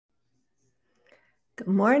Good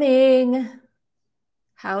morning.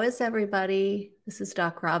 How is everybody? This is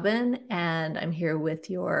Doc Robin, and I'm here with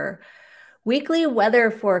your weekly weather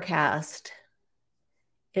forecast.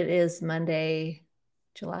 It is Monday,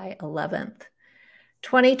 July 11th,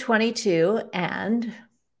 2022, and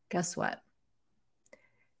guess what?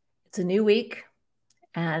 It's a new week,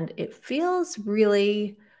 and it feels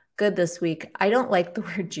really good this week. I don't like the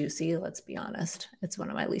word juicy, let's be honest. It's one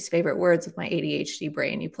of my least favorite words with my ADHD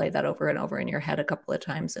brain. You play that over and over in your head a couple of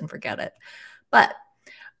times and forget it. But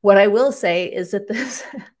what I will say is that this,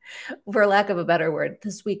 for lack of a better word,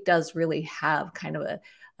 this week does really have kind of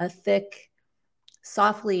a thick,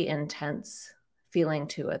 softly intense feeling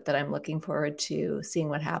to it that I'm looking forward to seeing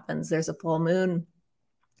what happens. There's a full moon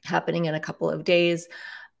happening in a couple of days.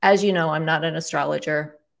 As you know, I'm not an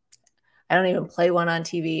astrologer. I don't even play one on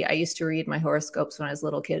TV. I used to read my horoscopes when I was a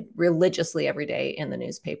little kid religiously every day in the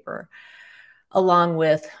newspaper, along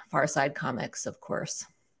with Far Side comics, of course.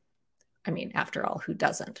 I mean, after all, who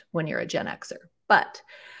doesn't when you're a Gen Xer? But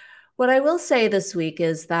what I will say this week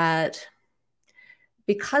is that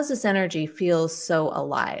because this energy feels so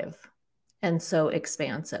alive and so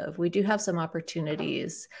expansive, we do have some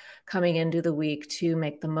opportunities coming into the week to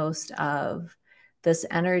make the most of this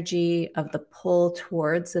energy of the pull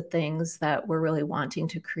towards the things that we're really wanting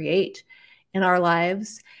to create in our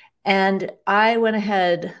lives. And I went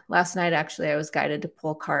ahead last night, actually, I was guided to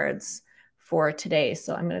pull cards for today.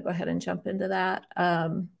 So I'm going to go ahead and jump into that.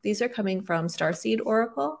 These are coming from Starseed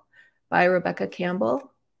Oracle by Rebecca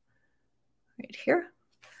Campbell right here.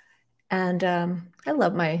 And I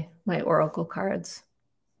love my Oracle cards.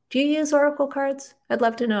 Do you use Oracle cards? I'd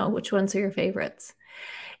love to know which ones are your favorites.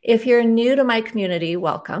 If you're new to my community,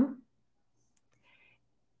 welcome.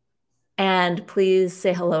 And please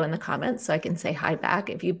say hello in the comments so I can say hi back.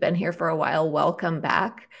 If you've been here for a while, welcome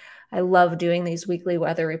back. I love doing these weekly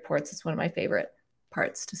weather reports. It's one of my favorite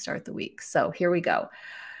parts to start the week. So here we go.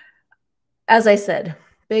 As I said,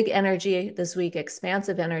 big energy this week,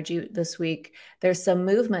 expansive energy this week. There's some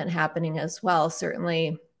movement happening as well.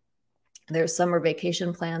 Certainly, there's summer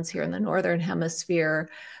vacation plans here in the Northern Hemisphere,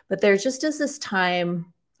 but there just is this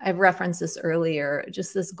time, I've referenced this earlier,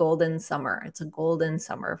 just this golden summer. It's a golden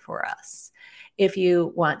summer for us. If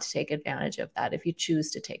you want to take advantage of that, if you choose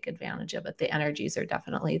to take advantage of it, the energies are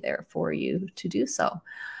definitely there for you to do so.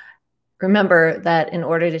 Remember that in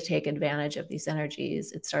order to take advantage of these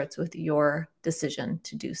energies, it starts with your decision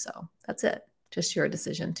to do so. That's it, just your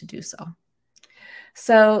decision to do so.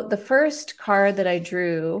 So the first card that I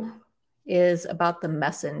drew is about the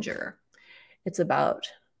messenger. It's about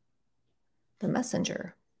the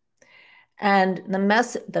messenger. And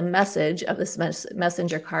the message of this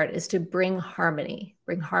messenger card is to bring harmony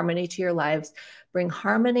to your lives, bring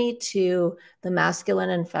harmony to the masculine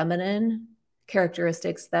and feminine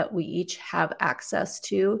characteristics that we each have access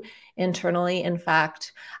to internally. In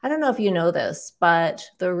fact, I don't know if you know this, but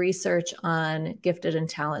the research on gifted and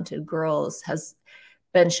talented girls has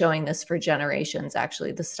been showing this for generations.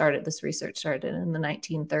 Actually, this research started in the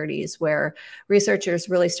 1930s, where researchers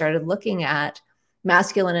really started looking at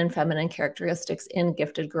masculine and feminine characteristics in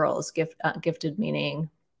gifted girls. Gifted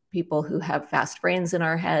meaning people who have fast brains in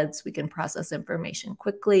our heads. We can process information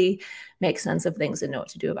quickly, make sense of things, and know what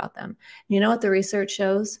to do about them. You know what the research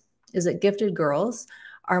shows is that gifted girls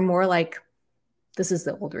are more like, this is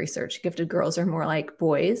the old research, gifted girls are more like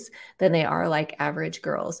boys than they are like average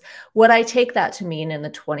girls. What I take that to mean in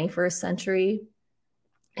the 21st century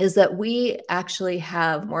is that we actually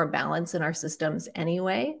have more balance in our systems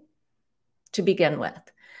anyway, to begin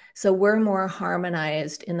with. So we're more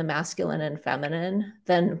harmonized in the masculine and feminine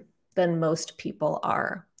than most people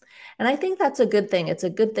are. And I think that's a good thing. It's a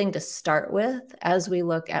good thing to start with as we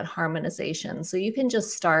look at harmonization. So you can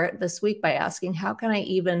just start this week by asking, how can I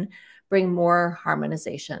even bring more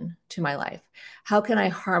harmonization to my life? How can I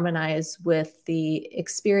harmonize with the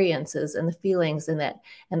experiences and the feelings and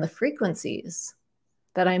the frequencies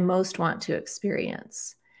that I most want to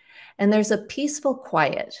experience? And there's a peaceful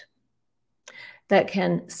quiet that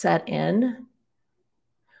can set in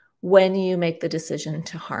when you make the decision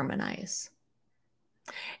to harmonize.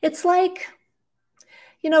 It's like,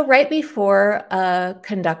 you know, right before a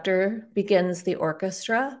conductor begins the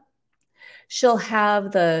orchestra, she'll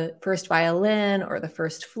have the first violin or the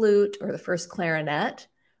first flute or the first clarinet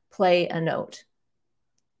play a note.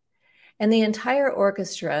 And the entire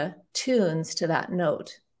orchestra tunes to that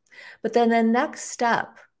note. But then the next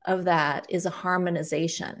step of that is a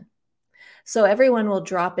harmonization. So everyone will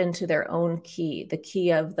drop into their own key, the key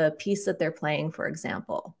of the piece that they're playing, for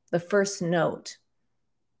example, the first note.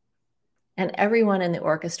 And everyone in the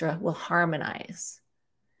orchestra will harmonize.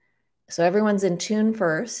 So everyone's in tune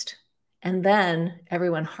first, And then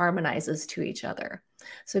everyone harmonizes to each other.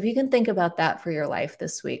 So if you can think about that for your life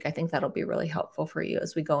this week, I think that'll be really helpful for you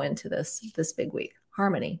as we go into this big week.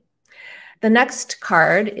 Harmony. The next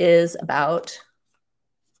card is about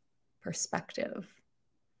perspective.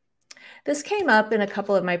 This came up in a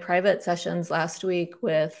couple of my private sessions last week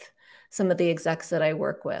with some of the execs that I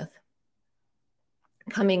work with.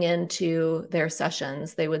 Coming into their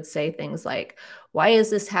sessions, they would say things like, why is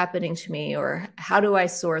this happening to me? Or how do I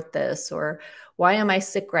sort this? Or why am I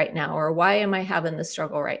sick right now? Or why am I having this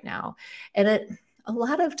struggle right now? And a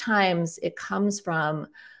lot of times it comes from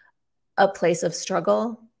a place of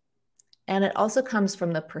struggle. And it also comes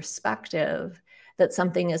from the perspective that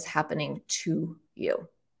something is happening to you.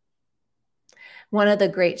 One of the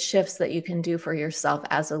great shifts that you can do for yourself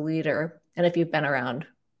as a leader, and if you've been around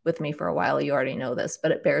with me for a while, you already know this,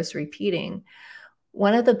 but it bears repeating.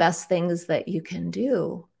 One of the best things that you can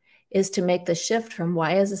do is to make the shift from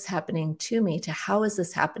why is this happening to me to how is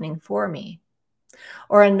this happening for me?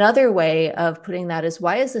 Or another way of putting that is,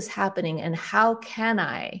 why is this happening and how can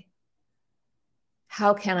I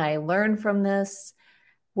learn from this?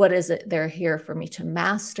 What is it they're here for me to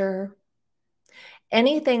master?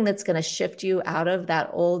 Anything that's going to shift you out of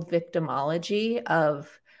that old victimology of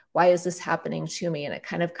why is this happening to me? And it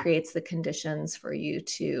kind of creates the conditions for you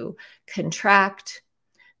to contract,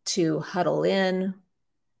 to huddle in,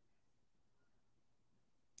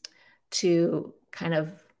 to kind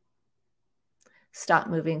of stop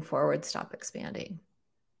moving forward, stop expanding.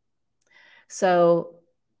 So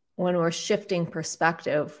when we're shifting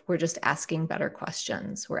perspective, we're just asking better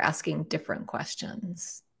questions. We're asking different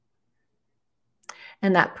questions.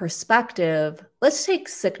 And that perspective, let's take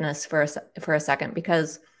sickness for a second,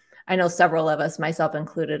 because I know several of us, myself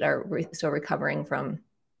included, are still recovering from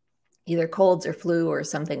either colds or flu or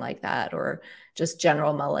something like that, or just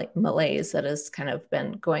general malaise that has kind of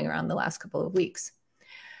been going around the last couple of weeks.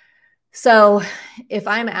 So if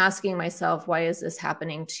I'm asking myself, why is this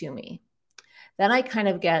happening to me? Then I kind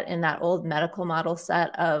of get in that old medical model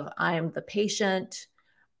set of, I'm the patient,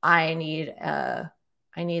 I need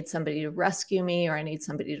somebody to rescue me, or I need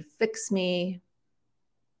somebody to fix me.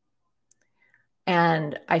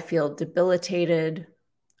 And I feel debilitated.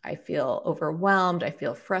 I feel overwhelmed. I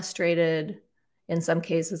feel frustrated. In some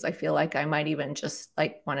cases, I feel like I might even just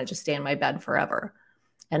want to just stay in my bed forever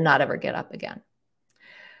and not ever get up again.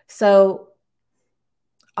 So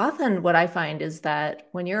often what I find is that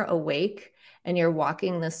when you're awake and you're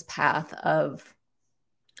walking this path of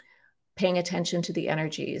paying attention to the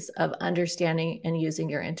energies, of understanding and using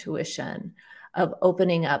your intuition, of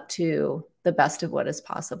opening up to the best of what is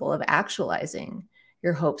possible, of actualizing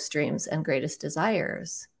your hopes, dreams, and greatest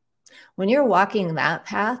desires. When you're walking that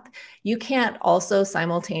path, you can't also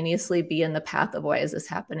simultaneously be in the path of, why is this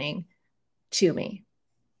happening to me?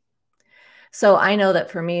 So I know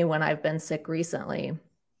that for me, when I've been sick recently,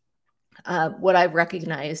 what I've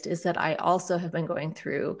recognized is that I also have been going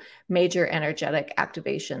through major energetic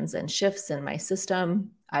activations and shifts in my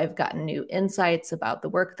system. I've gotten new insights about the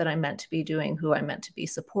work that I'm meant to be doing, who I'm meant to be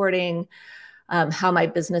supporting, how my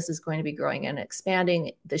business is going to be growing and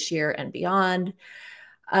expanding this year and beyond.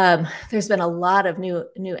 There's been a lot of new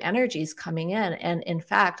energies coming in. And in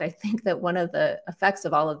fact, I think that one of the effects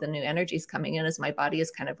of all of the new energies coming in is my body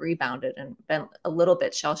has kind of rebounded and been a little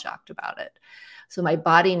bit shell-shocked about it. So my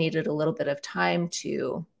body needed a little bit of time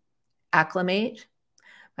to acclimate.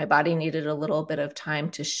 My body needed a little bit of time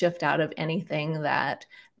to shift out of anything that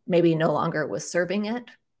maybe no longer was serving it.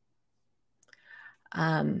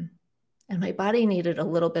 And my body needed a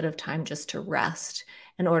little bit of time just to rest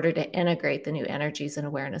in order to integrate the new energies and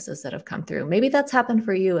awarenesses that have come through. Maybe that's happened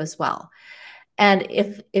for you as well. And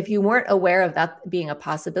if you weren't aware of that being a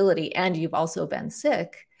possibility and you've also been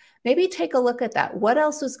sick, maybe take a look at that. What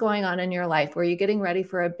else was going on in your life? Were you getting ready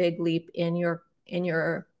for a big leap in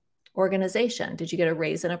your organization? Did you get a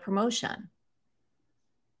raise and a promotion?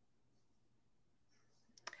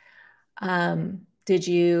 Did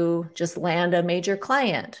you just land a major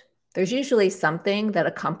client? There's usually something that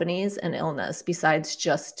accompanies an illness besides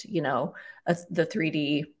just, the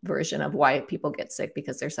 3D version of why people get sick,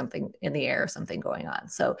 because there's something in the air, something going on.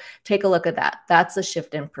 So take a look at that. That's a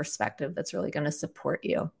shift in perspective that's really going to support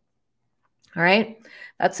you. All right,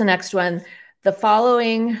 that's the next one. The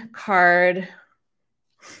following card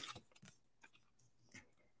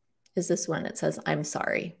is this one. It says, I'm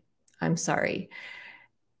sorry. I'm sorry.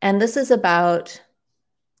 And this is about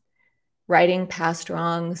righting past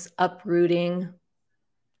wrongs, uprooting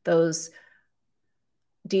those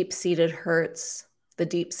deep-seated hurts, the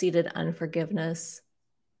deep-seated unforgiveness.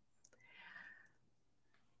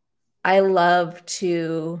 I love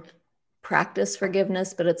to practice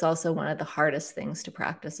forgiveness, but it's also one of the hardest things to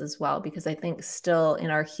practice as well, because I think still in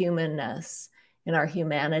our humanness, in our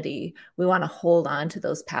humanity, we want to hold on to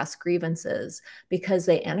those past grievances because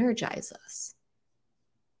they energize us.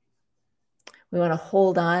 We want to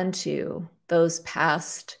hold on to those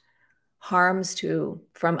past harms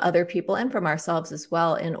from other people and from ourselves as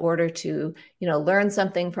well, in order to, learn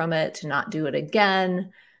something from it, to not do it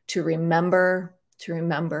again, to remember.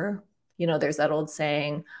 There's that old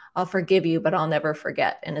saying, I'll forgive you, but I'll never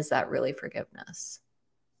forget. And is that really forgiveness?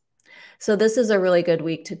 So this is a really good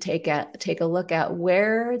week to take a look at,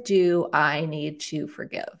 where do I need to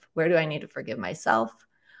forgive? Where do I need to forgive myself?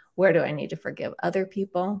 Where do I need to forgive other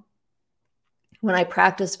people? When I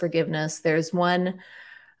practice forgiveness, there's one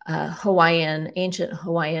ancient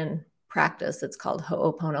Hawaiian practice. It's called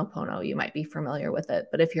Ho'oponopono. You might be familiar with it,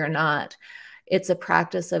 but if you're not, it's a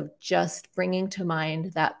practice of just bringing to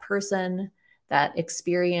mind that person, that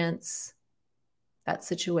experience, that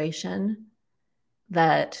situation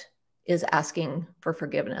that is asking for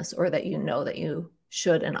forgiveness, or that that you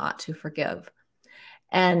should and ought to forgive.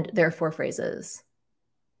 And there are 4 phrases.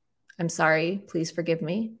 I'm sorry, please forgive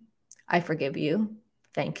me. I forgive you.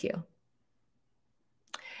 Thank you.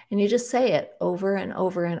 And you just say it over and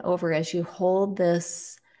over and over as you hold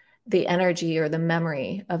the energy or the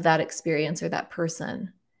memory of that experience or that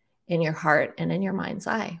person in your heart and in your mind's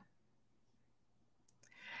eye.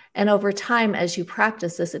 And over time, as you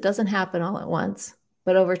practice this, it doesn't happen all at once,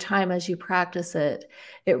 but over time, as you practice it,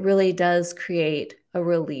 it really does create a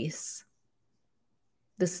release,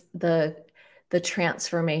 the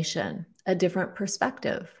transformation, a different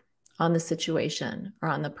perspective on the situation or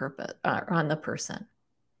on the purpose or on the person,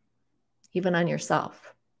 even on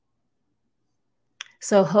yourself.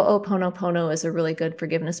 So Ho'oponopono is a really good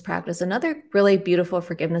forgiveness practice. Another really beautiful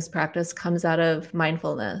forgiveness practice comes out of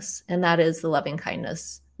mindfulness, and that is the loving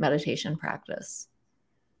kindness meditation practice.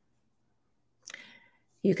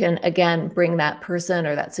 You can, again, bring that person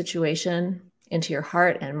or that situation into your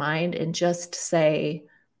heart and mind and just say,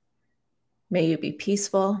 may you be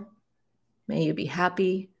peaceful, may you be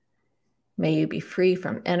happy, may you be free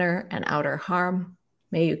from inner and outer harm,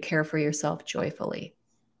 may you care for yourself joyfully.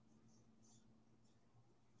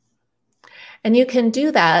 And you can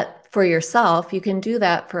do that for yourself. You can do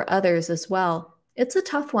that for others as well. It's a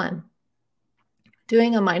tough one.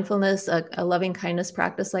 Doing a mindfulness, a loving kindness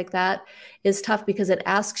practice like that is tough, because it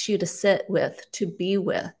asks you to sit with, to be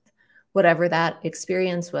with whatever that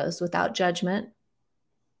experience was, without judgment,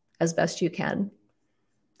 as best you can,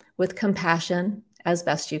 with compassion, as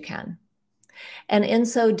best you can. And in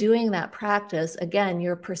so doing that practice, again,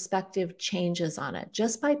 your perspective changes on it.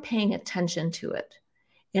 Just by paying attention to it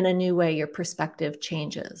in a new way, your perspective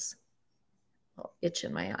changes. Oh, itch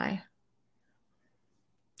in my eye.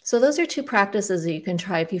 So those are 2 practices that you can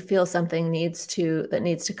try if you feel something that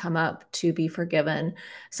needs to come up to be forgiven,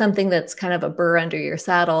 something that's kind of a burr under your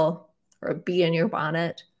saddle or a bee in your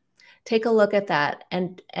bonnet. Take a look at that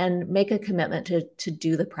and make a commitment to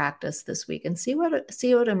do the practice this week and see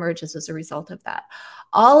what emerges as a result of that.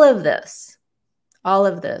 All of this,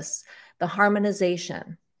 the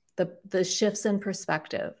harmonization, the shifts in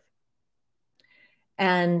perspective,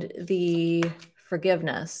 and the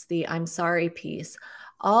forgiveness, the I'm sorry piece,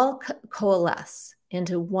 all coalesce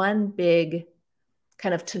into one big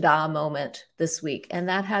kind of ta-da moment this week. And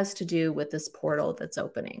that has to do with this portal that's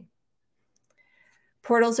opening.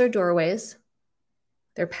 Portals are doorways.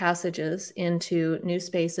 They're passages into new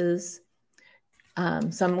spaces.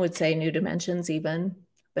 Some would say new dimensions even,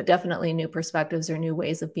 but definitely new perspectives or new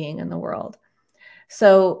ways of being in the world.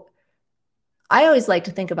 So I always like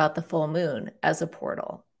to think about the full moon as a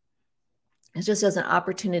portal. It's just as an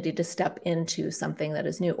opportunity to step into something that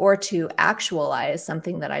is new, or to actualize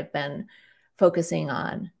something that I've been focusing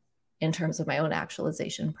on in terms of my own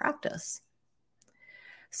actualization practice.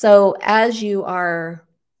 So as you are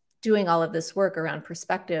doing all of this work around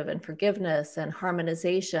perspective and forgiveness and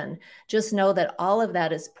harmonization, just know that all of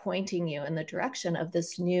that is pointing you in the direction of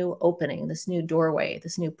this new opening, this new doorway,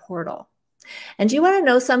 this new portal. And do you want to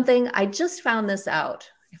know something? I just found this out.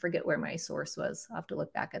 I forget where my source was. I'll have to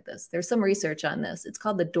look back at this. There's some research on this. It's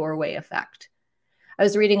called the doorway effect. I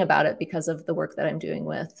was reading about it because of the work that I'm doing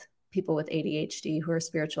with people with ADHD who are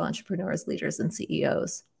spiritual entrepreneurs, leaders, and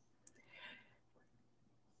CEOs.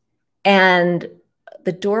 And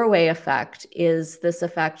the doorway effect is this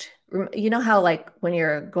effect. You know how, like, when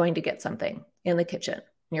you're going to get something in the kitchen, and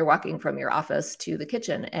you're walking from your office to the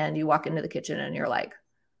kitchen, and you walk into the kitchen and you're like,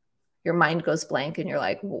 your mind goes blank and you're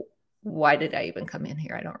like, well, why did I even come in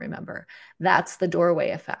here? I don't remember. That's the doorway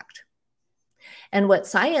effect. And what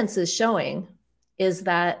science is showing is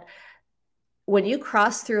that when you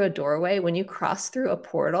cross through a doorway, when you cross through a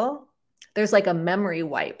portal, there's like a memory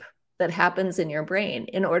wipe that happens in your brain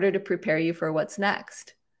in order to prepare you for what's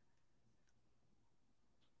next.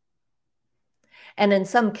 And in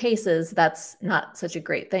some cases, that's not such a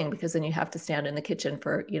great thing, because then you have to stand in the kitchen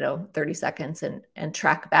for, 30 seconds and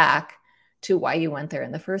track back to why you went there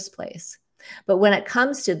in the first place. But when it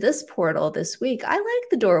comes to this portal this week, I like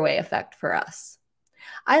the doorway effect for us.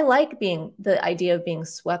 I like the idea of being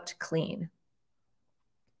swept clean,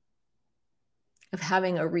 of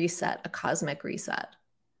having a reset, a cosmic reset,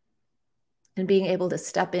 and being able to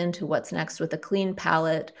step into what's next with a clean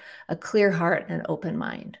palate, a clear heart, and an open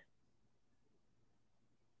mind.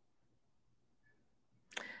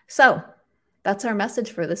 So that's our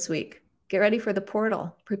message for this week. Get ready for the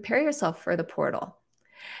portal. Prepare yourself for the portal.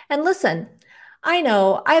 And listen, I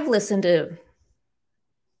know I've listened to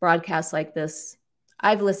broadcasts like this.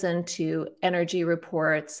 I've listened to energy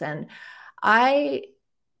reports, and I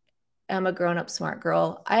am a grown-up smart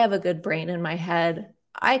girl. I have a good brain in my head.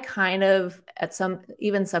 I kind of,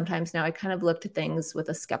 even sometimes now, I kind of look to things with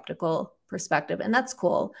a skeptical perspective, and that's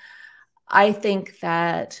cool. I think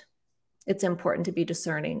that it's important to be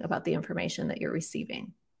discerning about the information that you're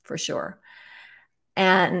receiving, for sure.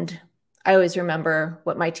 And I always remember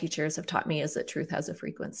what my teachers have taught me is that truth has a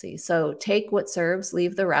frequency. So take what serves,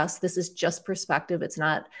 leave the rest. This is just perspective. It's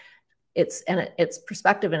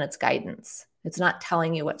perspective and it's guidance. It's not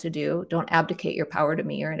telling you what to do. Don't abdicate your power to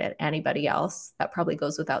me or to anybody else. That probably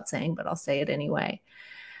goes without saying, but I'll say it anyway.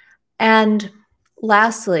 And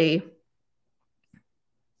lastly,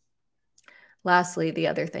 the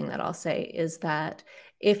other thing that I'll say is that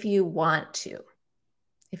if you want to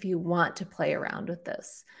play around with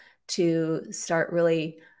this, to start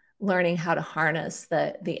really learning how to harness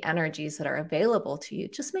the energies that are available to you,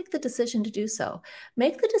 just make the decision to do so.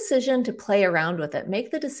 Make the decision to play around with it.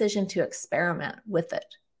 Make the decision to experiment with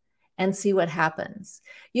it and see what happens.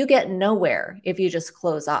 You get nowhere if you just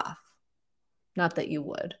close off. Not that you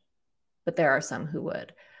would, but there are some who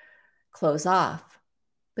would close off.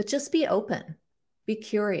 But just be open, be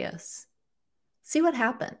curious, see what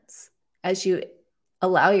happens as you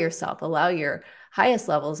allow your highest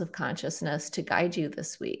levels of consciousness to guide you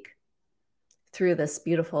this week through this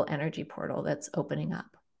beautiful energy portal that's opening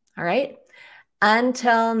up. All right.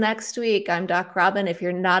 Until next week, I'm Doc Robin. If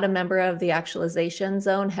you're not a member of the Actualization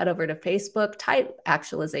Zone, head over to Facebook, type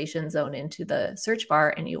Actualization Zone into the search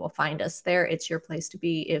bar, and you will find us there. It's your place to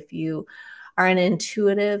be if you are an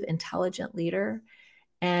intuitive, intelligent leader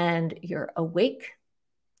and you're awake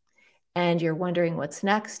and you're wondering what's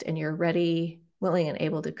next and you're ready, willing, and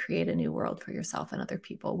able to create a new world for yourself and other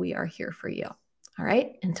people. We are here for you. All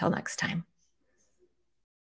right. Until next time.